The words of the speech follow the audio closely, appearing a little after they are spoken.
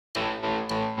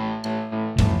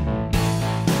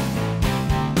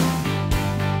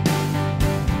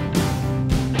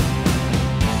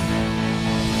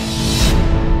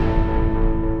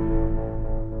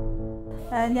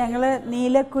ഞങ്ങൾ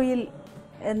നീലക്കുയിൽ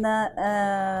എന്ന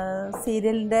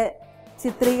സീരിയലിൻ്റെ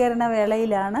ചിത്രീകരണ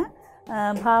വേളയിലാണ്.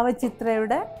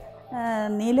 ഭാവചിത്രയുടെ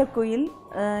നീലക്കുയിൽ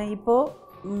ഇപ്പോൾ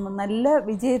നല്ല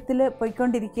വിജയത്തിൽ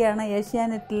പോയിക്കൊണ്ടിരിക്കുകയാണ്.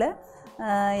 ഏഷ്യാനെറ്റിൽ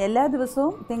എല്ലാ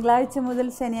ദിവസവും തിങ്കളാഴ്ച മുതൽ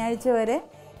ശനിയാഴ്ച വരെ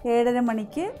 7:30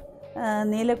 മണിക്ക്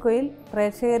നീലക്കുയിൽ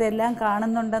പ്രേക്ഷകരെല്ലാം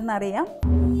കാണുന്നുണ്ടെന്നറിയാം.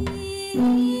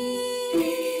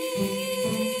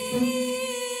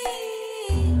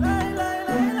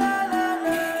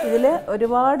 ഇതിൽ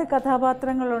ഒരുപാട്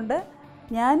കഥാപാത്രങ്ങളുണ്ട്.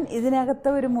 ഞാൻ ഇതിനകത്ത്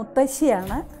ഒരു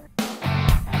മുത്തശ്ശിയാണ്.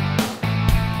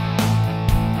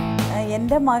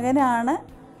 എൻ്റെ മകനാണ്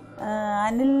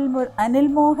അനിൽ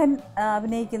മോഹൻ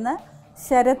അഭിനയിക്കുന്ന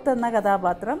ശരത് എന്ന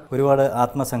കഥാപാത്രം. ഒരുപാട്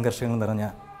ആത്മസംഘർഷങ്ങൾ നിറഞ്ഞ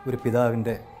ഒരു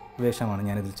പിതാവിൻ്റെ വേഷമാണ്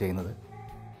ഞാനിതിൽ ചെയ്യുന്നത്.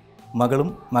 മകളും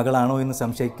മകളാണോ എന്ന്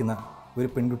സംശയിക്കുന്ന ഒരു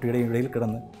പെൺകുട്ടിയുടെ ഇടയിൽ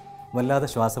കിടന്ന് വല്ലാതെ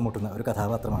ശ്വാസം മുട്ടുന്ന ഒരു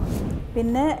കഥാപാത്രമാണ്.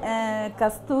 പിന്നെ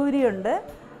കസ്തൂരിയുണ്ട്.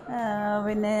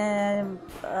 പിന്നെ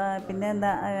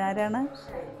എന്താ ആരാണ്,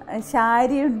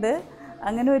 ശാരിയുണ്ട്.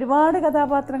 അങ്ങനെ ഒരുപാട്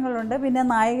കഥാപാത്രങ്ങളുണ്ട്. പിന്നെ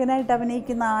നായകനായിട്ട്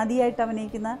അഭിനയിക്കുന്ന, ആദ്യമായിട്ട്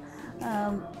അഭിനയിക്കുന്ന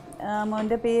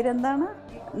മോൻ്റെ പേരെന്താണ്,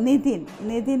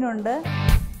 നിതിനുണ്ട്.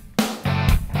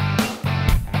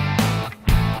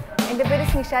 എൻ്റെ പേര്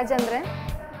സ്നിഷ ചന്ദ്രൻ.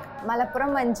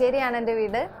 മലപ്പുറം മഞ്ചേരിയാണ് എൻ്റെ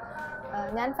വീട്.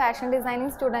 ഞാൻ ഫാഷൻ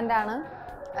ഡിസൈനിങ് സ്റ്റുഡൻ്റാണ്.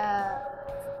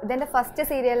 ഇതെൻ്റെ ഫസ്റ്റ്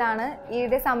സീരിയലാണ്.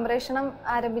 ഈയിടെ സംപ്രേഷണം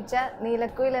ആരംഭിച്ച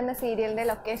നീലക്കുയിൽ എന്ന സീരിയലിൻ്റെ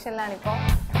ലൊക്കേഷനിലാണിപ്പോൾ.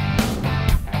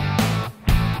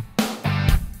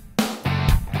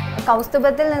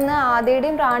 കൗസ്തുഭത്തിൽ നിന്ന്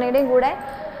ആദിയുടെയും റാണിയുടെയും കൂടെ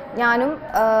ഞാനും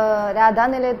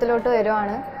രാധാനിലയത്തിലോട്ട്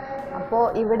വരുവാണ്. അപ്പോൾ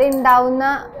ഇവിടെ ഉണ്ടാവുന്ന,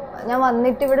 ഞാൻ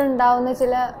വന്നിട്ട് ഇവിടെ ഉണ്ടാവുന്ന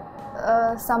ചില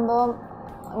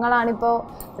സംഭവങ്ങളാണിപ്പോൾ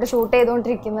ഇവിടെ ഷൂട്ട്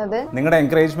ചെയ്തുകൊണ്ടിരിക്കുന്നത്. നിങ്ങളുടെ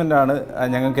എൻകറേജ്മെൻ്റ് ആണ്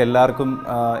ഞങ്ങൾക്ക് എല്ലാവർക്കും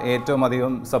ഏറ്റവും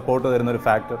അധികം സപ്പോർട്ട് തരുന്നൊരു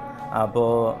ഫാക്ടർ. അപ്പോൾ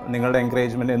നിങ്ങളുടെ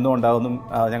എൻകറേജ്മെൻറ്റ് എന്നും ഉണ്ടാവുമെന്നും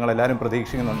ഞങ്ങളെല്ലാവരും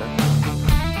പ്രതീക്ഷിക്കുന്നുണ്ട്.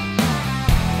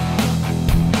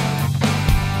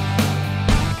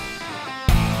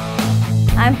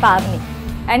 I'm Pavni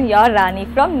and your Rani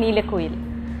from Neelakkuyil,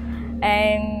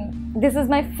 and this is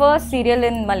my first serial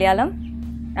in Malayalam.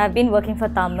 I've been working for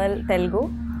Tamil, Telugu,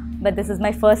 but this is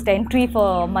my first entry for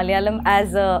Malayalam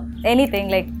as anything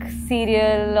like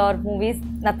serial or movies.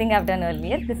 Nothing I've done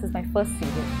earlier. This is my first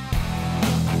serial.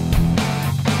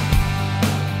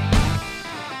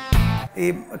 ഈ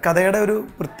കഥയുടെ ഒരു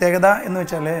പ്രത്യേകത എന്ന്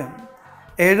വെച്ചാൽ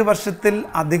 7 വർഷത്തിൽ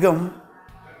അധികം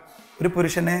ഒരു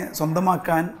പുരുഷനെ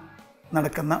സ്വന്തമാക്കാൻ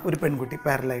നടക്കുന്ന ഒരു പെൺകുട്ടി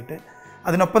പാരലായിട്ട്,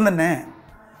 അതിനൊപ്പം തന്നെ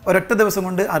ഒരൊറ്റ ദിവസം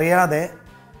കൊണ്ട് അറിയാതെ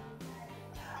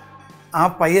ആ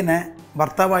പയ്യനെ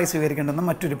ഭർത്താവായി സ്വീകരിക്കേണ്ടുന്ന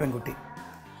മറ്റൊരു പെൺകുട്ടി.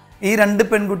 ഈ 2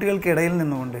 പെൺകുട്ടികൾക്കിടയിൽ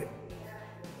നിന്നുകൊണ്ട്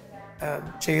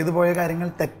ചെയ്തു പോയ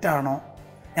കാര്യങ്ങൾ തെറ്റാണോ,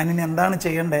 ഞാനിനി എന്താണ്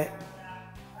ചെയ്യേണ്ടത്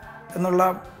എന്നുള്ള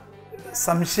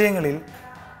സംശയങ്ങളിൽ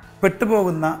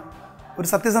പെട്ടുപോകുന്ന ഒരു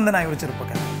സത്യസന്ധനായ ഒരു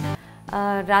ചെറുപ്പക്കാരൻ.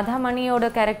 രാധാമണിയോட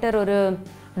ക്യാരക്ടർ ഒരു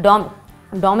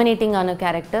டாமினேட்டிங் ஆன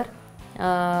கேரக்டர்.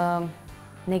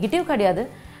 நெகட்டிவ் கிடையாது,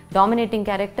 டாமினேட்டிங்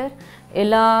கேரக்டர்.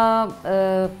 எல்லா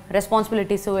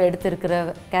ரெஸ்பான்சிபிலிட்டிஸும் எடுத்திருக்கிற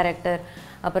கேரக்டர்.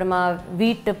 அப்புறமா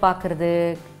வீட்டை பார்க்குறது,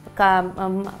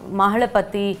 மகளை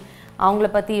பற்றி, அவங்கள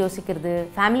பற்றி யோசிக்கிறது,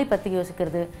 ஃபேமிலி பற்றி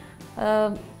யோசிக்கிறது,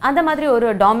 அந்த மாதிரி ஒரு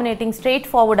டாமினேட்டிங்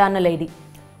ஸ்ட்ரெயிட் ஃபார்வர்டான லேடி.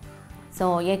 ஸோ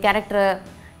என் கேரக்டரை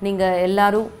நீங்கள்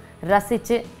எல்லோரும்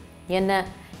ரசித்து என்ன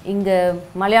இங்கே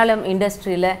மலையாளம்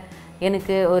இண்டஸ்ட்ரியில்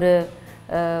எனக்கு ஒரு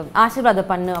ആശീർവാദം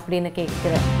പണ്ണ് அப்படின்னு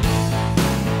കേൾக்கிறேன்.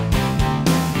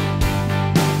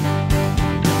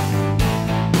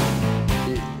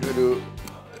 ഒരു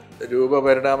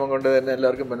രൂപപരിണാമം കൊണ്ട് തന്നെ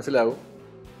എല്ലാവർക്കും മനസ്സിലാവും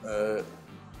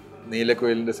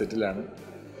നീലക്കുയിലിൻ്റെ സെറ്റിലാണ്.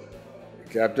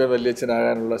 ക്യാപ്റ്റൻ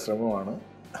വല്യച്ഛനാകാനുള്ള ശ്രമമാണ്.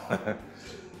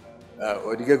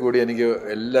 ഒരിക്കൽ കൂടി എനിക്ക്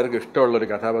എല്ലാവർക്കും ഇഷ്ടമുള്ളൊരു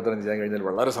കഥാപാത്രം ചെയ്യാൻ കഴിഞ്ഞാൽ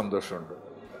വളരെ സന്തോഷമുണ്ട്.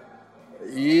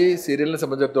 ഈ സീരിയലിനെ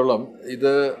സംബന്ധിച്ചിടത്തോളം ഇത്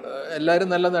എല്ലാവരും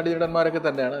നല്ല നടീനടന്മാരൊക്കെ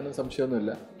തന്നെയാണ്, അതിന്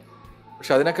സംശയമൊന്നുമില്ല.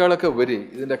 പക്ഷെ അതിനേക്കാളൊക്കെ ഉപരി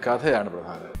ഇതിൻ്റെ കഥയാണ്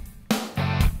പ്രധാനം.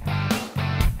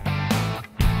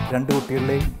 2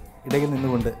 കുട്ടികളുടെയും ഇടയിൽ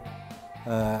നിന്നുകൊണ്ട്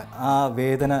ആ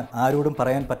വേദന ആരോടും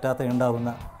പറയാൻ പറ്റാത്ത ഉണ്ടാവുന്ന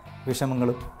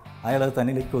വിഷമങ്ങളും അയാളത്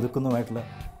തന്നിലേക്ക് ഒതുക്കുന്നതുമായിട്ടുള്ള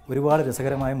ഒരുപാട്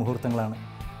രസകരമായ മുഹൂർത്തങ്ങളാണ്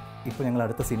ഇപ്പോൾ ഞങ്ങൾ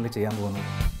അടുത്ത സീനിൽ ചെയ്യാൻ പോകുന്നത്.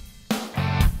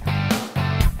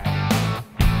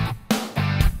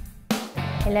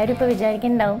 എല്ലാവരും ഇപ്പോൾ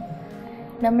വിചാരിക്കുന്നുണ്ടാവും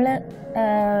നമ്മൾ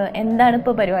എന്താണ്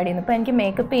ഇപ്പോൾ പരിപാടിയെന്ന്. ഇപ്പോൾ എനിക്ക്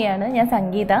മേക്കപ്പ് ചെയ്യാണ്. ഞാൻ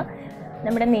സംഗീത.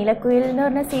 നമ്മുടെ നീലക്കുയിൽ എന്ന്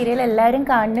പറഞ്ഞ സീരിയൽ എല്ലാവരും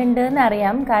കാണുന്നുണ്ട്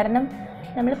എന്നറിയാം. കാരണം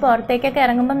നമ്മൾ പുറത്തേക്കൊക്കെ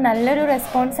ഇറങ്ങുമ്പം നല്ലൊരു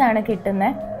റെസ്പോൺസാണ്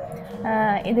കിട്ടുന്നത്.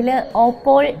 ഇതിൽ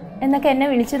ഓപ്പോൾ എന്നൊക്കെ എന്നെ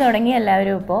വിളിച്ചു തുടങ്ങി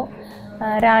എല്ലാവരും. ഇപ്പോൾ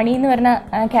റാണി എന്ന് പറഞ്ഞ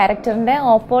ക്യാരക്ടറിൻ്റെ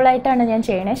ഓപ്പോളായിട്ടാണ് ഞാൻ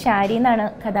ചെയ്യണേ. ഷാരി എന്നാണ്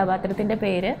കഥാപാത്രത്തിൻ്റെ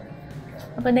പേര്.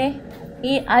 അപ്പോൾ ദേ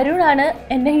ഈ അരുണാണ്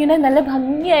എന്നെ ഇങ്ങനെ നല്ല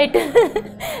ഭംഗിയായിട്ട്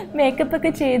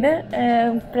മേക്കപ്പൊക്കെ ചെയ്ത്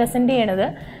പ്രസൻറ്റ് ചെയ്യണത്.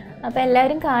 അപ്പോൾ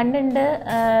എല്ലാവരും കാണുന്നുണ്ട്,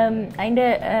 അതിൻ്റെ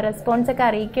റെസ്പോൺസൊക്കെ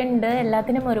അറിയിക്കുന്നുണ്ട്.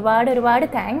 എല്ലാത്തിനും ഒരുപാട്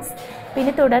താങ്ക്സ്.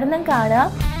 പിന്നെ തുടർന്നും കാണാം.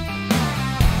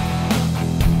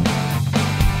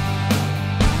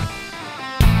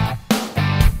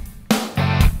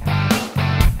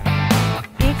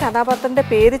 ഈ കഥാപാത്രത്തിൻ്റെ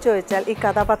പേര് ചോദിച്ചാൽ ഈ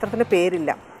കഥാപാത്രത്തിൻ്റെ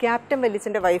പേരില്ല. ക്യാപ്റ്റൻ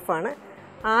വല്യച്ഛൻ്റെ വൈഫാണ്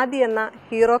ആദി എന്ന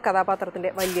ഹീറോ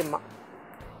കഥാപാത്രത്തിൻ്റെ വല്യമ്മ.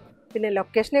 പിന്നെ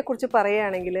ലൊക്കേഷനെ കുറിച്ച്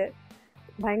പറയുകയാണെങ്കിൽ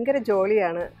ഭയങ്കര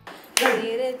ജോളിയാണ്.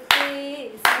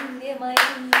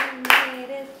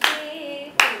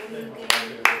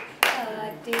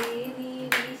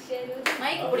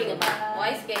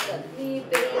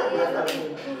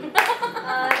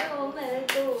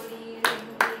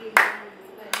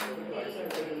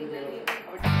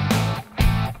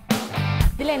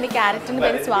 ഇതിൽ എൻ്റെ ക്യാരക്ടറിൻ്റെ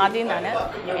പേര് സ്വാതി എന്നാണ്.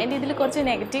 എൻ്റെ ഇതിൽ കുറച്ച്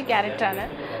നെഗറ്റീവ് ക്യാരക്ടറാണ്.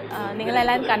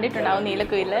 നിങ്ങളെല്ലാവരും കണ്ടിട്ടുണ്ടാവും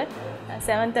നീലക്കുയിൽ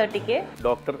 7:30-ക്ക്.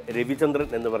 ഡോക്ടർ രവിചന്ദ്രൻ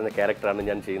എന്ന് പറഞ്ഞ ക്യാരക്ടറാണ്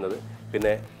ഞാൻ ചെയ്യുന്നത്.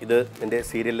 പിന്നെ ഇത് എൻ്റെ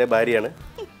സീരിയലിലെ ഭാര്യയാണ്.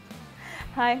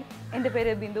 ഹായ്, എൻ്റെ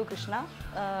പേര് ബിന്ദു കൃഷ്ണ.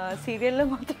 സീരിയലിൽ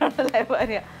മാത്രമാണല്ലേ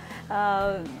ഭാര്യ.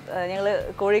 ഞങ്ങൾ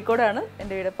കോഴിക്കോടാണ്,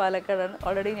 എൻ്റെ വീട് പാലക്കാടാണ്.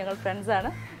 ഓൾറെഡി ഞങ്ങൾ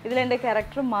ഫ്രണ്ട്സാണ്. ഇതിലെൻ്റെ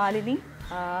ക്യാരക്ടർ മാലിനി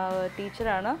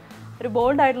ടീച്ചറാണ്. ഒരു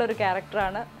ബോൾഡായിട്ടുള്ളൊരു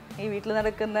ക്യാരക്ടറാണ്. ഈ വീട്ടിൽ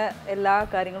നടക്കുന്ന എല്ലാ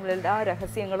കാര്യങ്ങളും എല്ലാ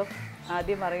രഹസ്യങ്ങളും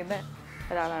ആദ്യം അറിയുന്ന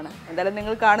ഒരാളാണ്. എന്തായാലും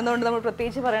നിങ്ങൾ കാണുന്നതുകൊണ്ട് നമ്മൾ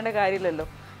പ്രത്യേകിച്ച് പറയേണ്ട കാര്യമില്ലല്ലോ.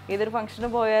 ഏതൊരു ഫംഗ്ഷന്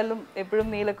പോയാലും എപ്പോഴും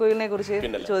നീലക്കുയിലിനെ കുറിച്ച്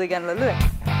ചോദിക്കാനുള്ളത്.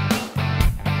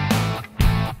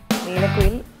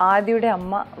 നീലക്കുയിൽ ആദിയുടെ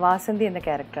അമ്മ വാസന്തി എന്ന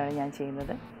ക്യാരക്ടറാണ് ഞാൻ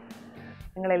ചെയ്യുന്നത്.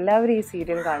 നിങ്ങളെല്ലാവരും ഈ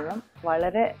സീരിയൽ കാണണം.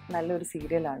 വളരെ നല്ലൊരു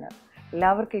സീരിയലാണ്.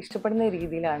 എല്ലാവർക്കും ഇഷ്ടപ്പെടുന്ന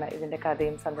രീതിയിലാണ് ഇതിൻ്റെ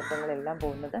കഥയും സന്ദർഭങ്ങളെല്ലാം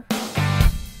പോകുന്നത്.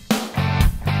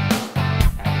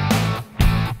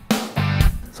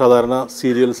 സാധാരണ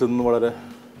സീരിയൽസിൽ നിന്ന് വളരെ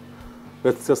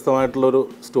വ്യത്യസ്തമായിട്ടുള്ളൊരു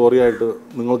സ്റ്റോറിയായിട്ട്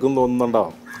നിങ്ങൾക്കും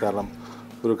തോന്നുന്നുണ്ടാവാം. കാരണം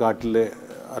ഒരു കാട്ടിലെ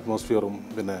അറ്റ്മോസ്ഫിയറും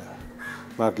പിന്നെ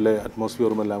നാട്ടിലെ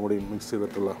അറ്റ്മോസ്ഫിയറും എല്ലാം കൂടി മിക്സ്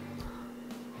ചെയ്തിട്ടുള്ള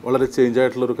വളരെ ചേഞ്ച്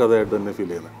ആയിട്ടുള്ളൊരു കഥയായിട്ട് തന്നെ ഫീൽ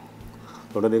ചെയ്യുന്നത്.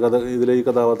 അതുകൊണ്ട് തന്നെ ഇതിലെ ഈ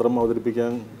കഥാപാത്രം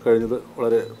അവതരിപ്പിക്കാൻ കഴിഞ്ഞത്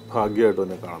വളരെ ഭാഗ്യമായിട്ട്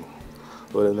തന്നെ കാണുന്നു.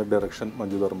 അതുപോലെ തന്നെ ഡയറക്ഷൻ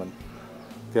മഞ്ജു ധർമ്മൻ,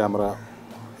 ക്യാമറ,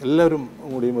 എല്ലാവരും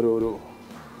കൂടിയും ഒരു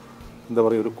എന്താ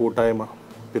പറയുക, ഒരു കൂട്ടായ്മ,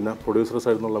 പിന്നെ പ്രൊഡ്യൂസർ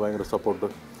സൈഡിൽ നിന്നുള്ള ഭയങ്കര സപ്പോർട്ട്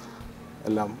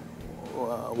എല്ലാം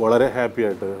വളരെ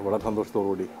ഹാപ്പിയായിട്ട് വളരെ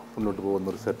സന്തോഷത്തോടുകൂടി മുന്നോട്ട്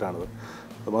പോകുന്നൊരു സെറ്റാണിത്.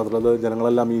 അതുമാത്രമല്ല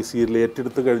ജനങ്ങളെല്ലാം ഈ സീരിയൽ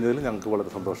ഏറ്റെടുത്ത് കഴിഞ്ഞതിൽ ഞങ്ങൾക്ക് വളരെ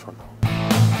സന്തോഷമുണ്ട്.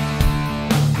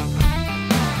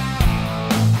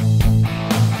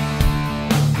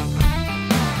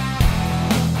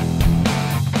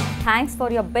 Thanks for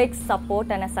your big support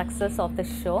and a success of the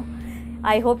show.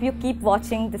 I hope you keep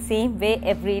watching the same way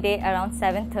every day around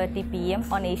 7:30 p.m.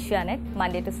 on Asianet,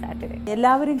 Monday to Saturday.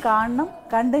 എല്ലാവരും കാണണം,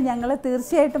 കണ്ട് ഞങ്ങളെ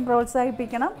തീർച്ചയായിട്ടും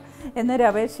പ്രോത്സാഹിപ്പിക്കണം എന്നൊരു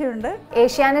അപേക്ഷയുണ്ട്.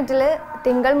 ഏഷ്യാനെറ്റിൽ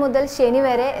തിങ്കൾ മുതൽ ശനി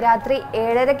വരെ രാത്രി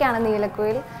 7:30-ക്കാണ്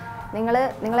നീലക്കുയിൽ.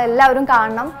 നിങ്ങളെല്ലാവരും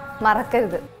കാണണം,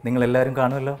 മറക്കരുത്. നിങ്ങളെല്ലാവരും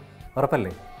കാണുമല്ലോ,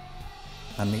 ഉറപ്പല്ലേ?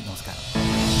 നന്ദി, നമസ്കാരം.